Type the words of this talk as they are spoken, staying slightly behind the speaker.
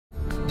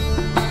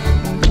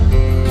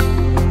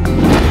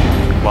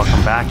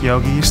back,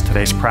 yogis.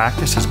 Today's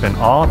practice has been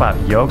all about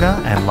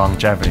yoga and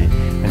longevity.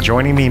 And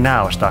joining me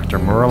now is Dr.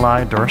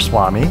 Murali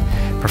Duraswamy,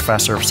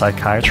 Professor of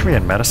Psychiatry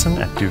and Medicine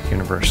at Duke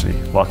University.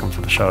 Welcome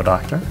to the show,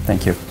 Doctor.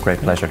 Thank you. Great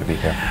pleasure to be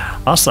here.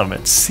 Awesome.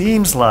 It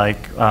seems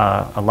like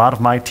a lot of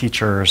my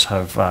teachers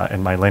have,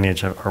 in my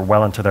lineage, are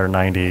well into their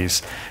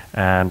 90s,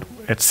 and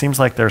it seems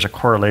like there's a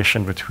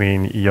correlation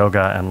between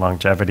yoga and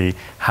longevity.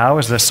 How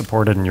is this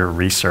supported in your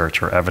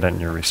research or evident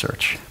in your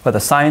research? Well, the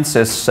science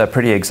is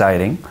pretty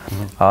exciting.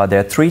 There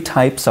are three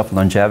types of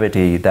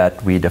longevity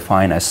that we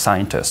define as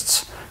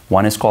scientists.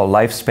 One is called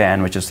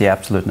lifespan, which is the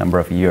absolute number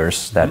of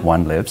years that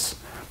one lives.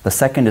 The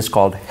second is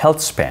called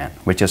health span,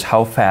 which is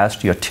how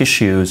fast your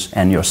tissues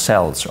and your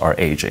cells are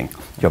aging,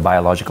 your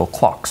biological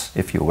clocks,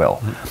 if you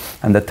will.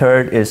 And the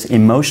third is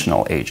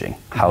emotional aging,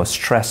 how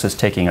stress is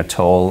taking a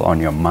toll on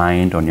your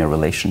mind, on your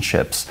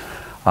relationships.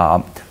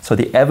 So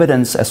the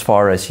evidence as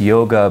far as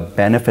yoga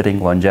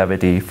benefiting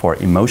longevity for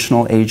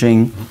emotional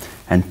aging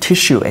and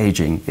tissue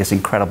aging is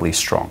incredibly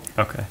strong.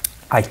 Okay.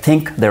 I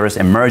think there is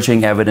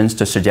emerging evidence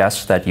to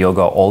suggest that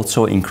yoga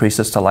also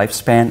increases the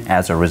lifespan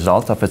as a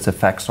result of its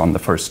effects on the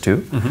first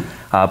two,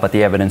 but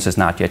the evidence is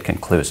not yet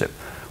conclusive.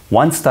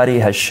 One study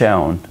has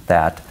shown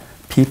that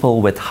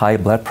people with high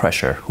blood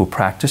pressure who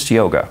practiced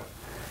yoga,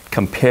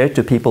 compared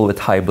to people with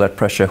high blood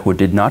pressure who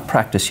did not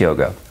practice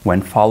yoga,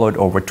 when followed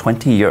over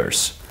 20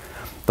 years,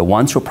 the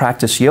ones who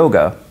practiced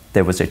yoga,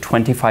 there was a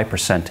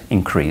 25%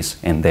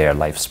 increase in their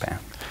lifespan.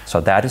 So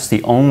that is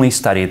the only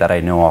study that I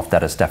know of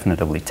that has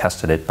definitively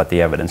tested it, but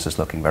the evidence is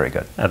looking very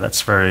good. Yeah,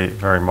 that's very,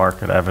 very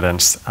marked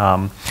evidence.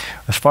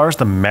 As far as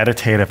the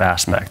meditative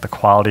aspect, the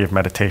quality of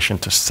meditation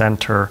to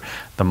center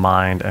the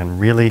mind and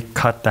really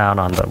cut down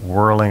on the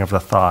whirling of the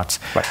thoughts,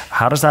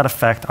 how does that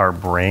affect our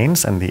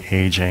brains and the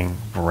aging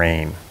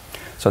brain?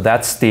 So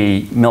that's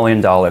the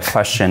million-dollar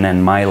question,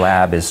 and my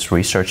lab is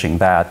researching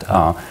that.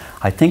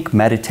 I think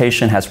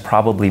meditation has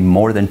probably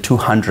more than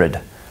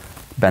 200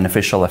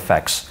 beneficial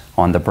effects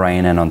on the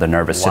brain and on the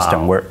nervous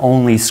system. We're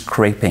only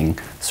scraping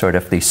sort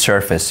of the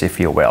surface, if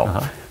you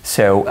will.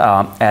 So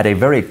at a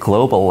very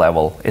global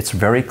level, it's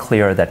very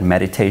clear that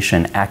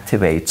meditation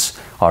activates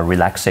our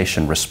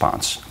relaxation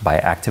response by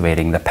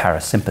activating the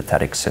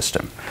parasympathetic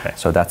system.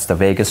 So that's the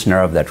vagus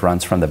nerve that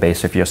runs from the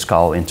base of your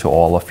skull into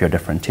all of your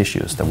different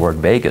tissues. The word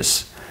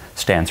vagus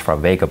stands for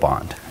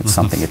vagabond. It's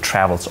something, it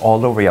travels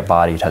all over your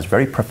body. It has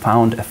very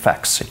profound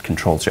effects. It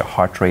controls your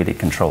heart rate, it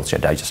controls your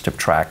digestive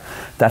tract.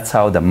 That's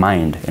how the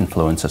mind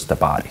influences the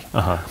body.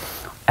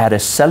 At a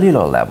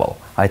cellular level,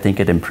 I think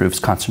it improves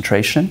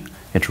concentration.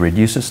 It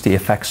reduces the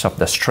effects of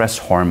the stress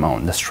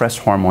hormone. The stress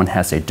hormone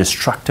has a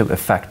destructive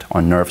effect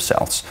on nerve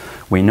cells.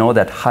 We know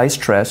that high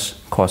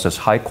stress causes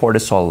high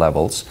cortisol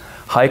levels.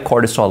 High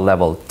cortisol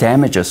level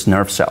damages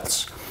nerve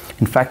cells.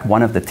 In fact,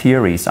 one of the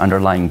theories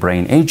underlying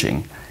brain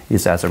aging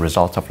is as a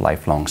result of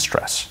lifelong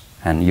stress.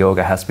 And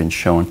yoga has been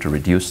shown to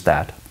reduce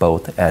that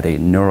both at a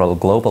neural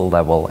global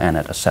level and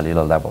at a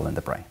cellular level in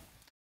the brain.